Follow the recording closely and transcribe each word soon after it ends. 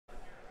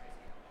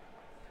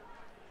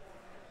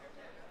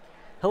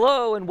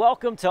Hello and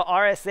welcome to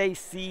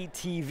RSAC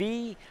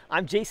TV.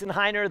 I'm Jason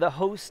Heiner, the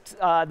host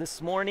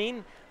this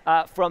morning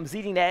from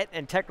ZDNet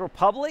and Tech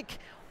Republic.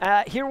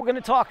 Here we're going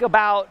to talk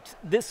about,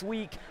 this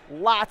week,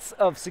 lots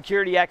of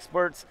security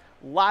experts,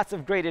 lots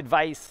of great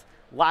advice,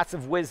 lots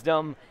of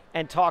wisdom,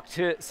 and talk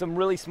to some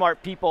really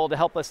smart people to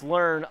help us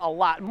learn a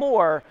lot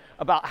more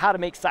about how to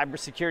make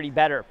cybersecurity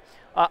better.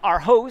 Our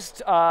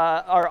host,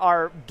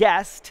 our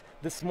guest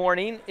this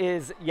morning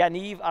is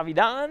Yaniv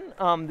Avidan,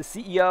 the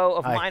CEO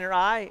of Hi.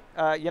 MinerEye.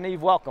 Yaniv,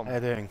 welcome. How are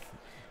you doing?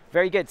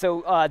 Very good.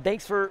 So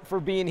thanks for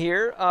being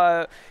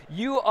here.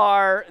 You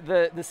are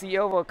the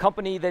CEO of a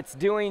company that's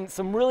doing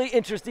some really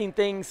interesting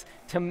things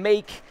to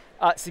make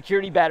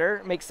security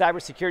better, make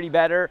cybersecurity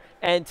better,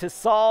 and to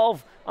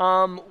solve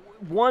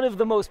one of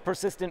the most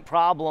persistent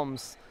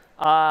problems.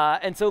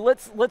 And so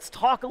let's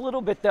talk a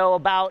little bit though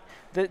about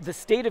the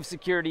state of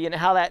security and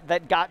how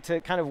that got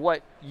to kind of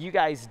what you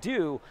guys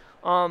do.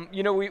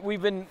 You know,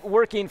 we've been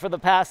working for the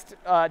past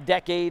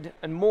decade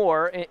and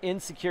more in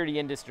security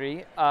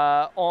industry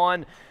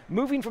on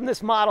moving from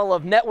this model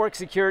of network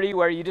security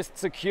where you just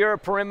secure a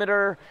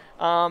perimeter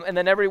and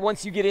then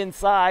once you get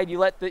inside, you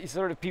let the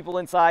sort of people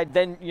inside,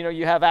 then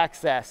you have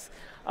access.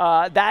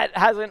 That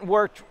hasn't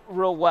worked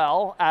real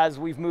well as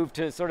we've moved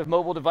to sort of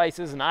mobile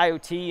devices and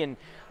IoT and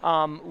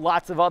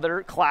lots of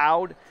other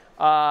cloud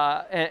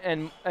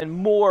and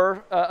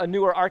more, a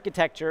newer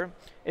architecture.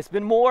 It's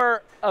been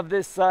more of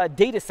this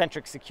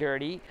data-centric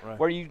security, Right.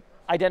 where you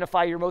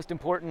identify your most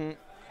important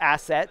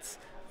assets.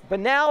 But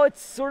now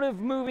it's sort of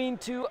moving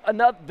to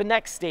the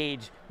next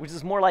stage, which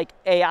is more like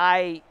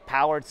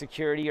AI-powered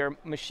security or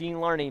machine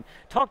learning.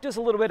 Talk to us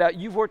a little bit.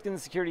 You've worked in the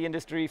security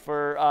industry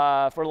for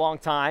a long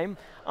time.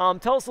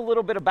 Tell us a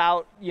little bit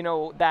about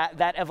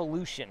that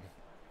evolution.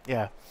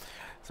 Yeah.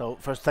 So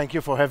first, thank you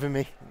for having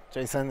me,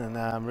 Jason, and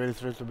I'm really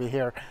thrilled to be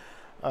here.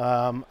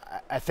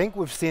 I think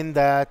we've seen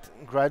that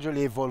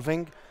gradually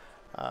evolving,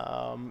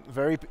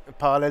 very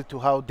parallel to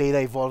how data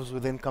evolves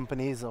within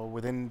companies or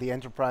within the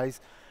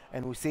enterprise.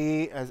 And we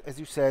see, as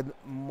you said,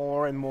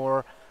 more and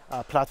more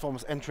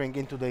platforms entering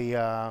into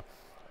the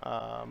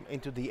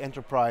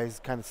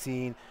enterprise kind of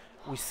scene.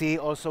 We see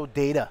also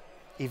data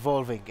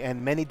evolving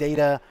and many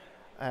data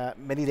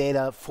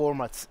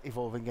formats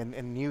evolving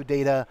and new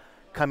data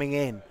coming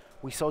in.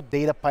 We saw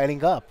data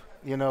piling up,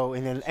 in an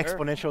Sure.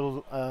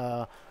 exponential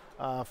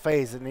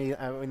phase.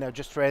 And I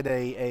just read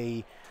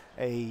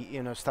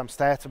some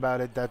stats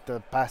about it that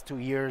the past 2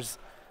 years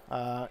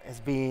has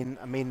been,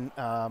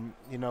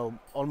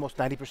 almost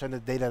 90%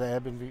 of the data that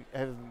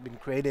have been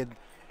created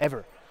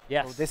ever.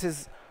 Yes. So this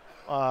is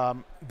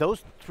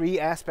those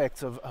three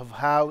aspects of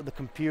how the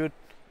compute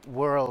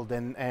world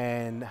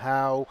and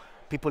how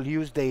people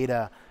use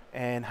data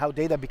and how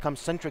data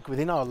becomes centric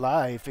within our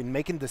life in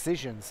making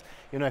decisions,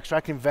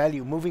 extracting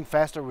value, moving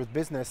faster with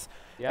business,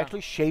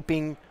 actually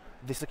shaping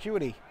the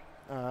security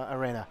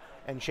arena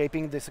and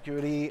shaping the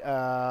security,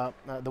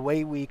 the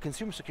way we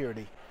consume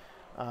security.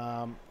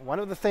 One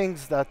of the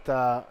things that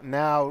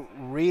now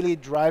really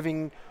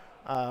driving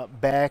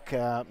back,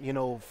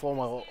 from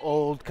our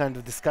old kind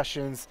of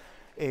discussions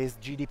is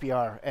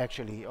GDPR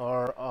actually,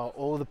 or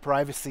all the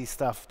privacy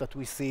stuff that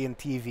we see in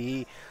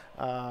TV,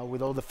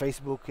 with all the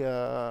Facebook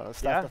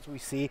stuff that we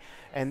see,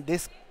 and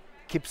this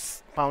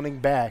keeps bouncing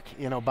back,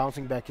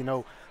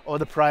 all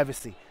the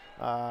privacy.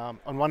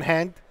 On one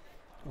hand,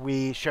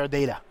 we share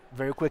data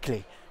very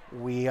quickly.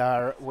 We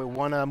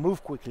want to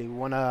move quickly. We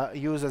want to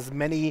use as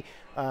many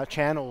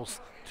channels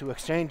to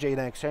exchange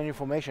data, exchange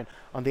information.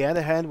 On the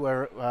other hand,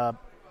 we're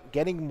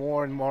getting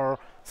more and more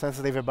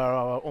sensitive about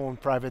our own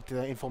private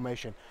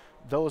information.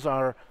 Those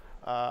are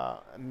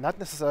not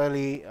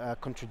necessarily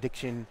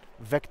contradiction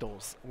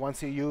vectors.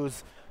 Once you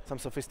use some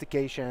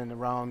sophistication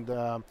around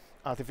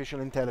artificial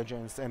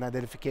intelligence and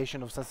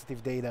identification of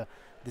sensitive data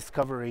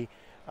discovery,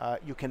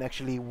 you can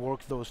actually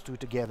work those two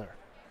together.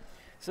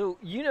 So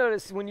you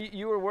noticed when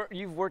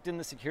you've worked in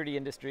the security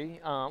industry,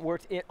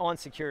 on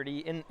security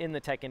in the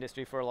tech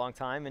industry for a long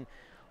time, and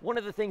one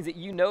of the things that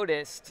you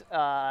noticed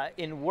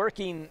in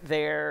working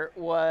there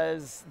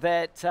was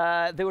that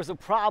there was a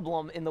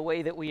problem in the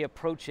way that we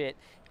approach it,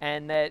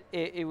 and that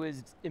it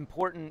was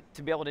important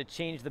to be able to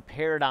change the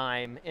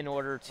paradigm in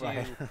order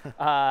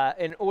to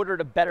in order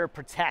to better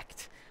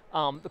protect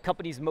the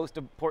company's most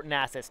important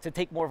assets, to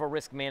take more of a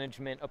risk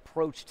management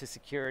approach to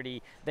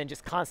security than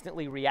just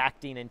constantly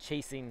reacting and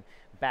chasing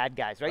bad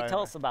guys, right?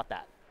 Tell us about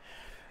that.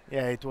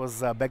 Yeah, it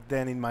was back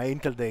then in my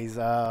Intel days.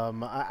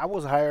 I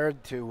was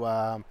hired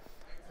to,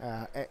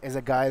 as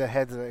a guy that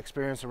had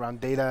experience around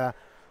data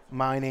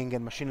mining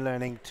and machine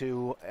learning,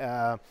 to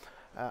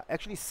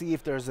actually see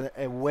if there's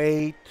a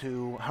way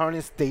to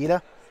harness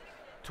data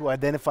to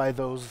identify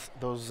those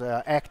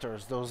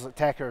actors, those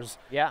attackers,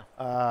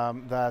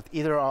 that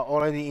either are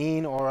already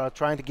in or are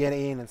trying to get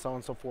in, and so on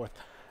and so forth.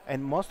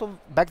 And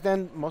back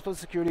then, most of the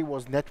security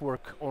was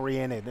network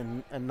oriented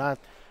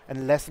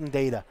and less in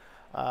data.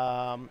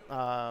 I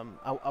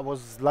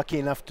was lucky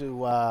enough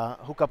to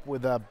hook up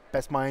with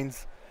best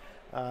minds,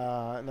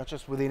 not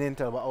just within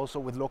Intel, but also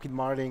with Lockheed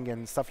Martin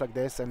and stuff like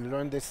this, and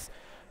learn this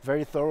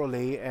very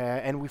thoroughly,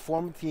 and we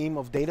formed a team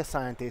of data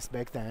scientists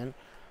back then,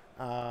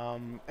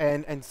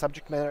 and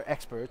subject matter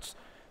experts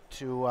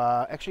to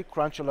actually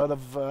crunch a lot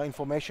of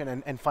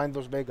information and find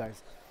those bad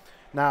guys.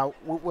 Now,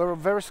 we're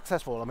very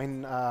successful, I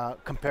mean,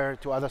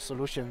 compared to other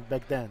solutions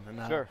back then.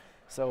 And, Sure.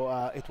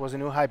 so it was a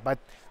new hype, but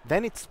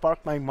then it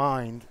sparked my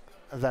mind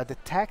that the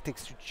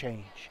tactics should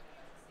change.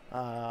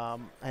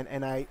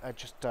 And I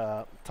just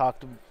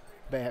talked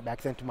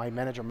back then to my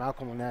manager,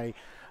 Malcolm, and I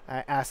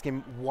asked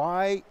him,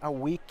 why are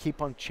we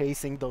keep on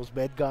chasing those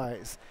bad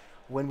guys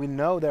when we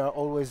know there are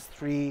always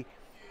 2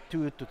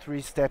 to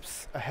 3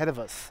 steps ahead of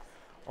us,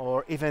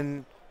 or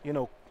even, you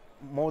know,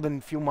 more than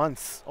a few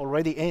months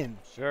already in,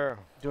 Sure.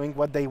 doing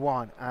what they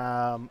want.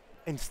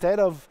 Instead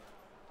of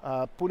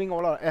putting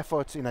all our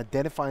efforts in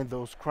identifying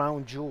those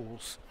crown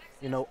jewels,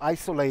 you know,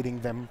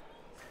 isolating them,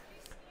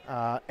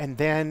 and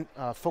then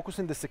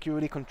focusing the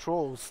security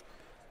controls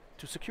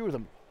to secure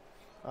them.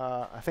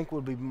 I think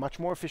we'll be much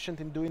more efficient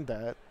in doing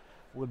that.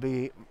 We'll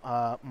be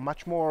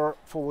much more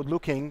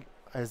forward-looking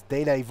as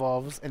data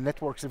evolves and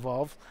networks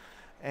evolve,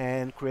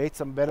 and create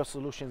some better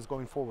solutions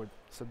going forward.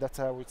 So that's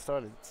how it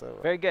started. So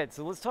Very good.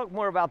 So let's talk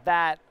more about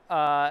that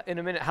in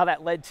a minute, how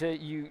that led to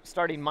you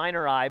starting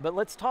MinerEye. But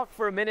let's talk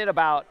for a minute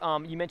about,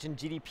 you mentioned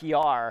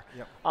GDPR.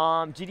 Yep.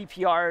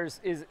 GDPR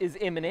is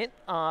imminent.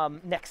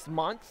 Next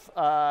month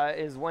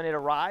is when it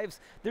arrives.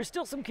 There's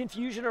still some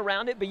confusion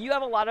around it, but you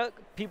have a lot of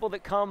people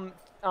that come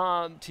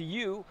to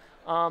you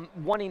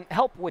wanting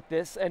help with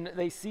this, and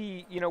they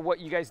see, you know, what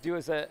you guys do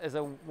as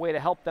a way to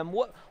help them.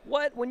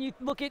 What when you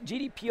look at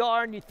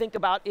GDPR and you think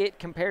about it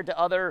compared to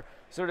other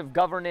sort of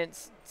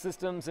governance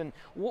systems, and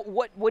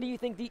what do you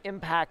think the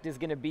impact is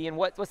going to be, and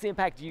what's the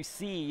impact you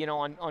see, you know,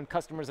 on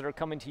customers that are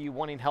coming to you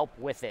wanting help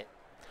with it?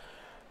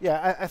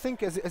 yeah, I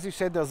think as you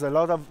said,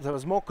 there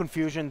was more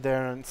confusion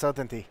there and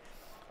uncertainty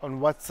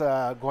on what's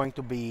going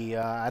to be.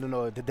 I don't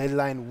know, the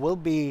deadline will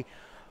be.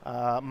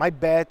 My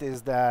bet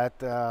is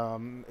that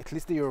at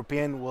least the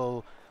European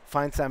will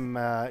find some,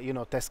 you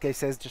know, test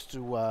cases just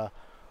to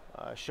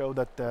show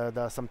that there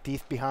are some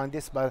teeth behind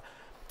this. But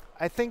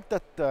I think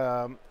that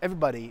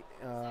everybody,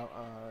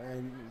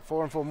 and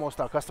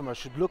foremost our customers,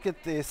 should look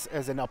at this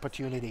as an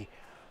opportunity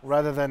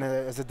rather than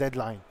as a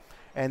deadline,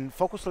 and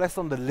focus less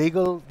on the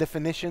legal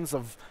definitions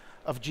of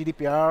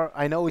GDPR.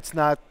 I know it's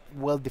not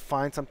well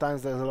defined.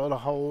 Sometimes there's a lot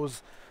of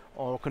holes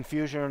or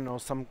confusion or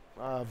some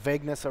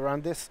vagueness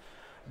around this.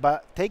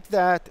 But take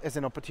that as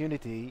an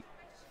opportunity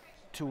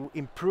to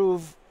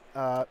improve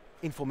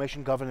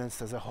information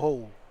governance as a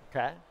whole.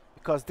 Okay.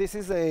 Because this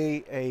is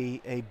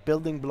a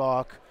building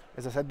block,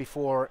 as I said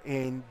before,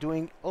 in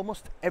doing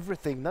almost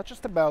everything, not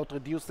just about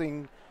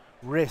reducing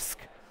risk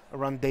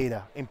around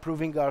data,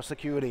 improving our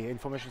security,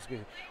 information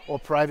security, or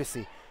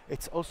privacy.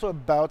 It's also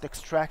about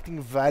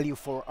extracting value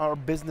for our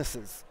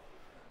businesses.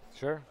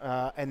 Sure.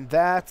 And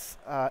that's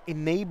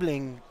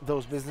enabling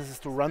those businesses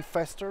to run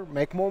faster,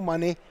 make more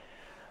money,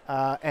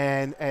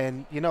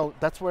 and you know,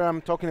 that's where I'm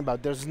talking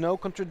about. There's no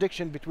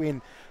contradiction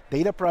between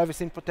data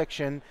privacy and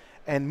protection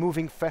and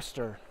moving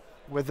faster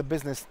with the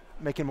business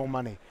making more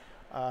money.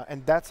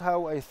 And that's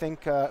how I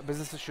think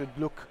businesses should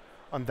look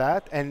on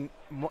that. And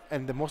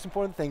the most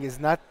important thing is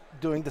not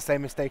doing the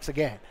same mistakes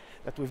again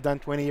that we've done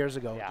 20 years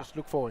ago. Yeah. Just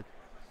look forward.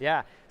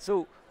 Yeah.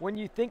 So when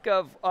you think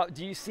of,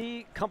 do you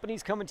see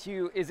companies coming to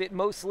you? Is it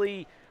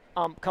mostly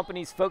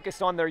companies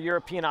focused on their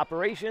European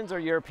operations or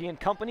European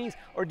companies,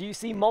 or do you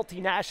see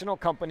multinational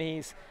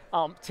companies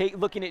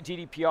looking at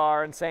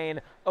GDPR and saying,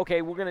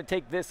 okay, we're going to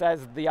take this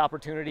as the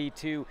opportunity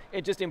to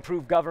just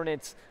improve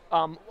governance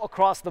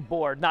across the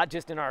board, not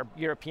just in our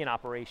European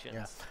operations?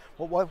 Yeah.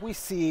 Well, what we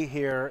see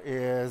here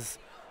is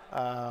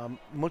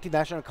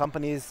multinational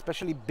companies,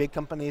 especially big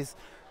companies,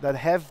 that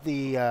have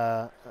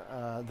the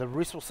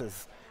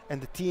resources and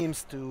the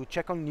teams to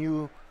check on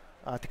new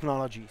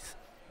technologies.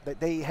 That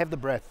they have the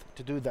breadth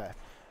to do that,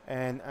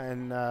 and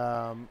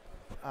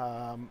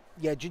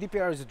yeah,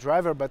 GDPR is a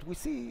driver, but we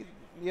see,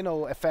 you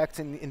know, effects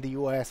in the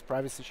U.S.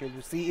 Privacy Shield.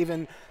 We see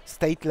even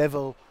state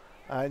level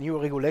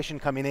new regulation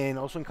coming in,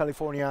 also in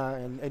California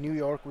and New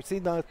York. We see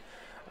that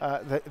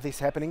this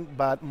happening,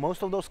 but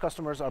most of those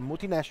customers are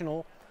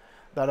multinational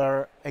that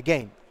are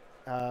again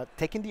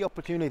taking the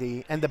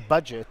opportunity and the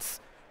budgets,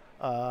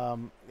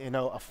 you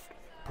know,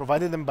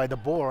 provided them by the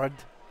board,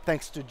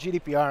 thanks to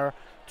GDPR,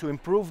 to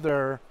improve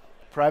their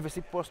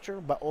privacy posture,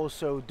 but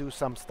also do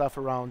some stuff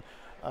around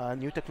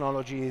new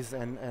technologies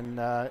and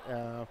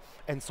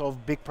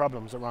solve big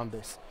problems around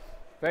this.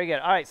 Very good.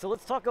 All right, so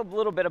let's talk a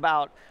little bit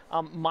about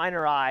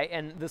MinerEye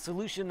and the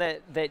solution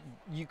that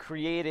you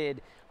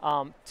created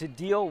to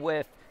deal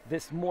with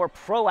this more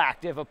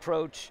proactive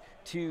approach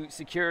to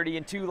security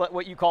and to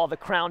what you call the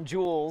crown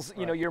jewels, right.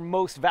 You know, your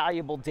most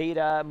valuable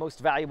data, most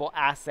valuable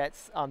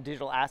assets,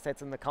 digital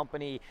assets in the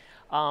company.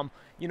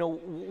 You know,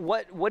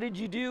 what did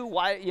you do?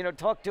 Why, you know,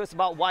 talk to us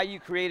about why you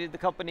created the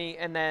company,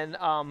 and then,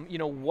 you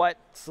know, what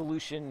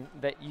solution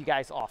that you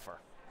guys offer.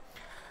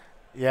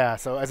 Yeah,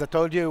 so as I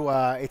told you,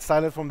 it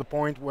started from the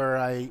point where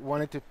I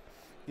wanted to,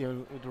 you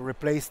know, to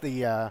replace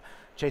the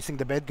chasing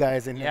the bad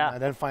guys and Yeah.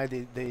 identify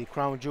the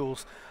crown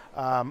jewels.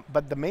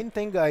 But the main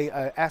thing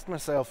I asked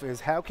myself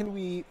is how can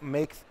we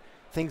make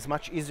things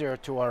much easier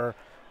to our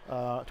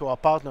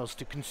partners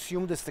to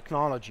consume this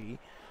technology,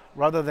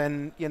 rather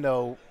than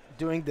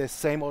doing the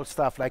same old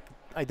stuff like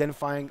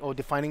identifying or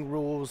defining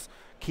rules,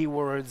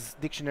 keywords,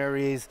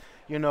 dictionaries,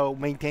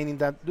 maintaining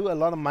that, do a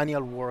lot of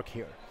manual work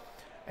here.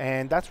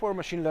 And that's where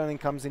machine learning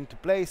comes into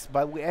place.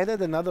 But we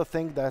added another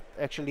thing that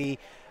actually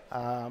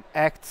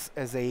acts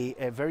as a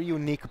very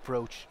unique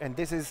approach, and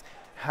this is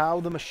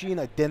how the machine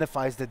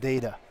identifies the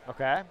data.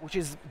 Okay. Which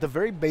is the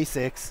very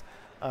basics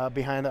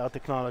behind our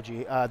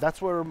technology.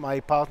 That's where my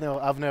partner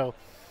Avner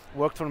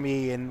worked for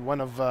me in one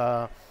of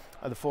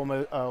the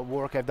former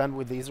work I've done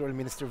with the Israel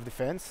Ministry of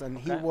Defense, and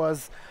he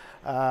was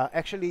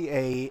actually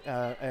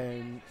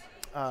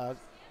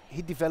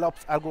he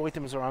develops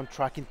algorithms around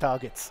tracking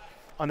targets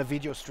on a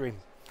video stream.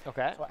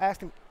 Okay. So I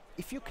asked him,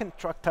 if you can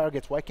track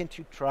targets, why can't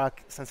you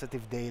track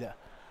sensitive data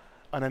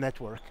on a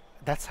network?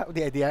 That's how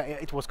the idea,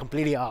 it was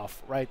completely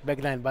off, right, back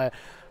then. But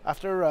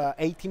after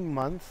 18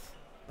 months,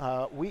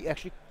 we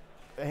actually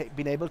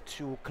been able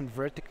to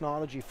convert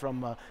technology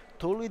from a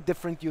totally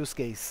different use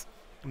case,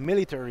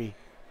 military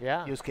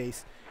use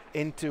case,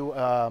 into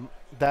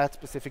that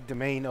specific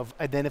domain of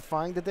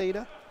identifying the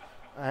data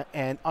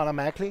and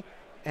automatically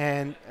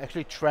and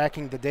actually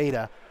tracking the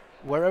data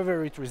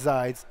wherever it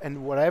resides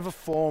and whatever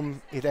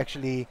form it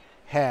actually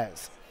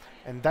has.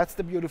 And that's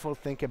the beautiful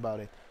thing about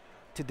it.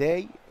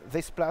 Today,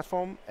 this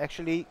platform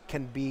actually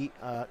can be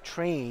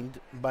trained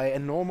by a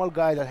normal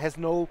guy that has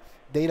no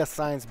data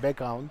science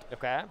background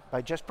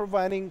by just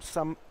providing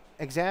some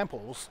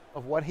examples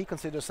of what he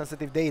considers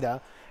sensitive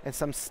data and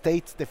some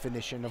state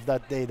definition of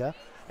that data,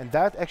 and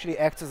that actually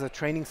acts as a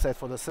training set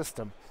for the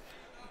system.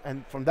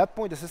 And from that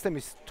point, the system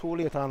is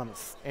totally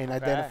autonomous in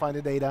identifying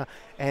the data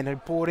and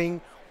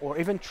reporting or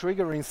even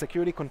triggering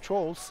security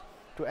controls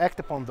to act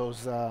upon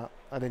those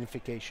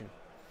identification.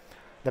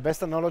 The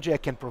best analogy I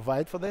can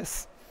provide for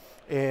this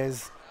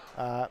is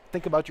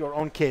think about your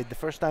own kid. The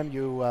first time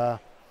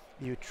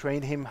you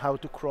train him how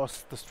to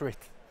cross the street,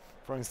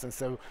 for instance.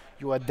 So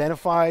you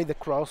identify the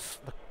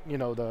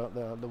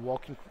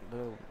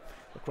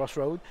the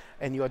crossroad,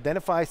 and you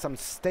identify some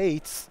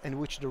states in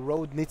which the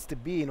road needs to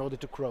be in order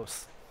to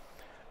cross.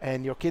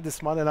 And your kid is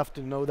smart enough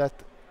to know that,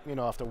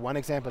 after one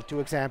example, two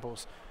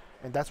examples,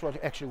 and that's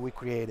what actually we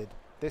created.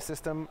 This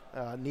system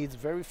needs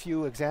very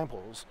few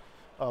examples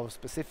of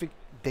specific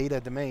data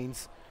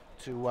domains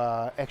to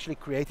actually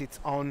create its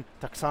own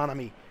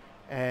taxonomy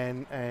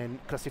and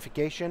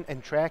classification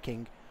and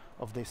tracking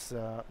of this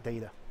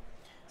data.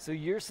 So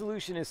your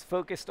solution is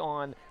focused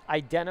on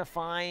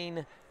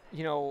identifying,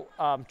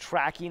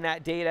 tracking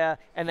that data,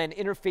 and then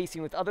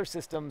interfacing with other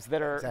systems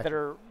that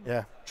are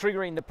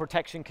triggering the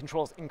protection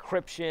controls,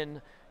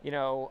 encryption,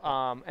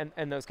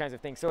 and those kinds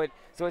of things. So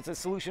it's a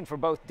solution for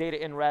both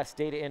data in rest,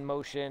 data in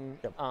motion,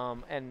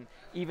 and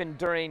even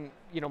during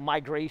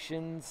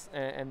migrations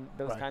and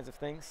those kinds of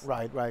things.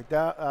 Right.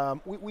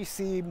 We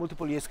see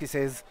multiple use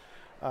cases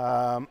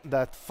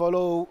that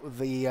follow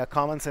the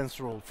common sense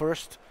rule.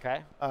 First,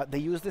 they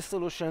use this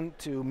solution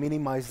to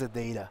minimize the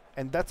data,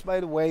 and that's,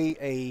 by the way,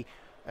 a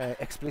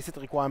explicit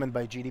requirement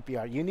by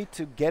GDPR. You need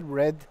to get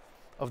rid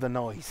of the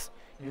noise.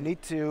 You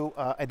need to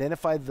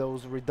identify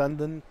those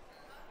redundant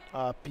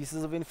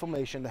pieces of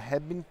information that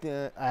have been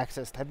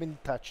accessed, have been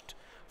touched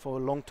for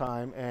a long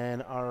time,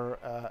 and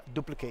are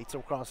duplicates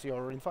across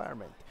your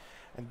environment.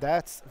 And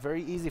that's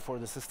very easy for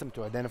the system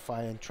to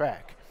identify and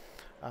track.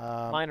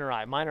 Minor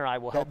eye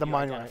will help you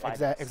identify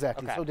this.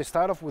 Exactly. So they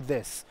start off with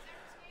this.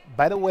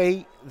 By the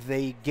way,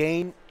 they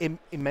gain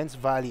immense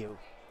value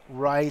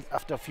right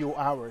after a few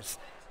hours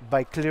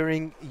by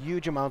clearing a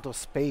huge amount of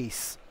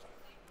space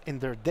in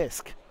their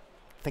disk.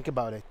 Think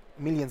about it,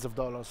 millions of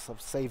dollars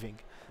of saving.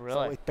 Really?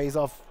 So it pays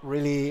off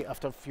really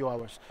after a few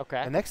hours.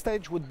 The next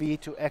stage would be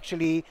to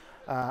actually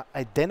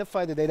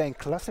identify the data and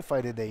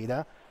classify the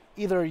data,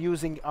 either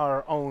using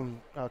our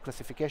own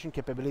classification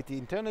capability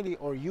internally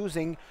or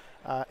using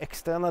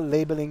external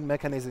labeling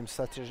mechanisms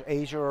such as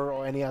Azure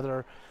or any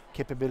other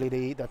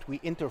capability that we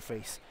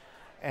interface.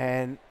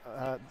 And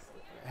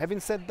having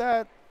said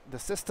that, the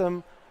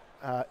system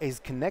is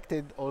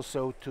connected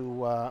also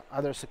to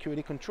other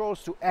security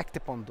controls to act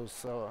upon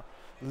those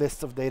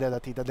lists of data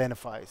that it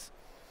identifies.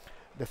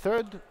 The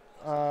third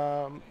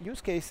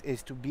use case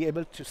is to be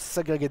able to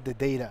segregate the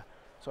data.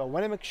 So I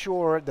want to make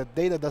sure that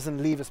data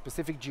doesn't leave a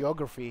specific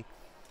geography,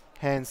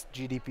 hence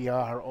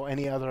GDPR or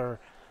any other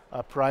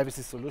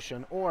privacy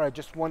solution, or I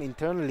just want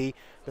internally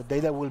the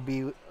data will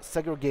be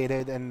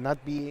segregated and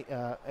not be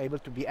able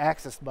to be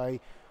accessed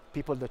by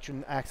people that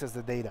shouldn't access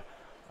the data.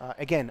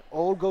 Again,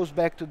 all goes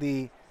back to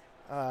the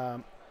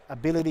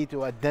ability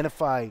to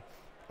identify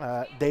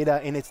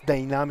data in its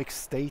dynamic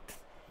state,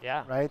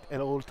 right,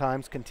 at all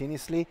times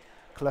continuously,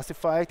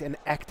 classify it and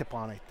act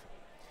upon it.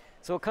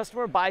 So a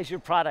customer buys your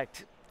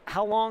product.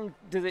 How long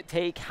does it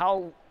take?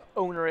 How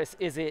onerous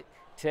is it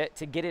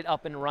to get it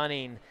up and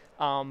running?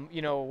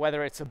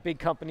 whether it's a big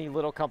company,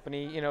 little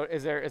company,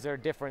 is there a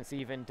difference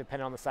even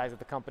depending on the size of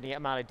the company,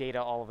 amount of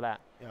data, all of that?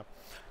 Yeah.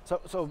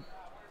 So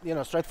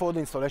straightforward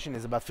installation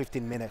is about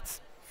 15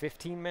 minutes.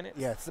 15 minutes?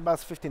 Yeah, it's about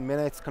 15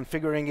 minutes.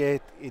 Configuring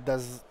it, it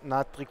does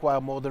not require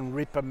more than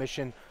read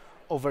permission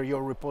over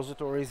your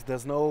repositories.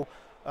 There's no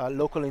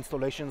local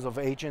installations of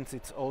agents.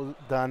 It's all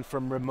done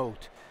from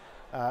remote.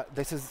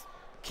 This is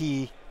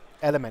key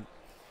element.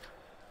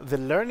 The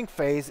learning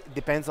phase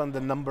depends on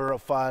the number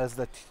of files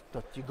that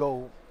you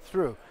go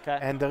through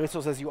and the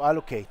resources you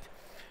allocate.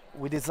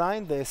 We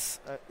designed this,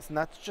 it's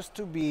not just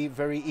to be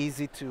very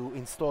easy to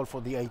install for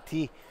the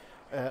IT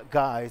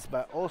guys,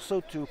 but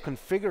also to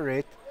configure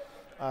it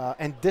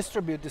and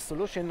distribute the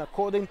solution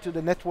according to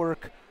the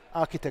network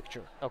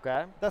architecture.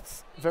 Okay.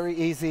 That's very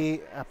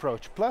easy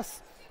approach.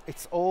 Plus,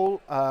 it's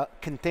all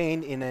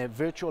contained in a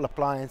virtual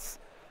appliance.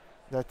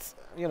 That's,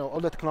 all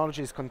the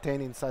technology is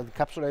contained inside, the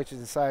encapsulated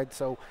inside,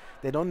 so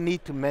they don't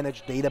need to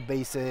manage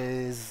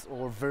databases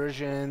or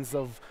versions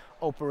of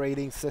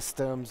operating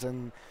systems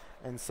and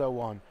so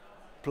on.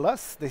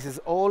 Plus, this is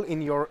all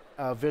in your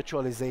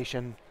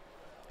virtualization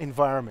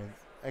environment.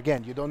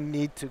 Again, you don't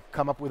need to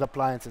come up with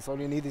appliances. All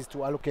you need is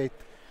to allocate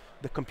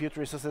the compute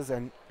resources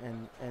and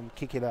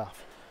kick it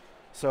off.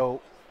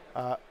 So,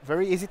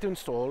 very easy to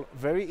install,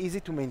 very easy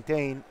to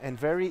maintain, and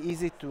very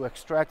easy to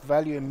extract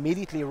value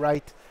immediately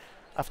right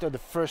after the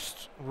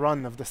first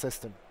run of the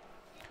system.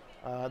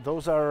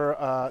 Those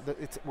are,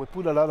 we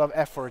put a lot of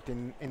effort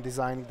in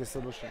designing the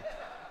solution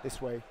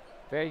this way.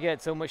 Very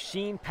good. So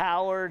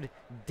machine-powered,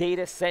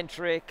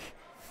 data-centric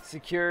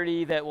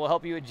security that will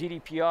help you with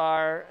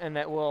GDPR and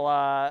that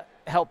will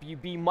help you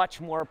be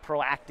much more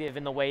proactive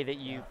in the way that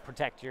you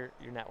protect your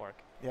network.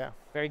 Yeah.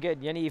 Very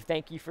good. Yaniv,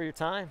 thank you for your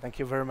time. Thank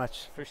you very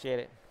much. Appreciate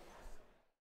it.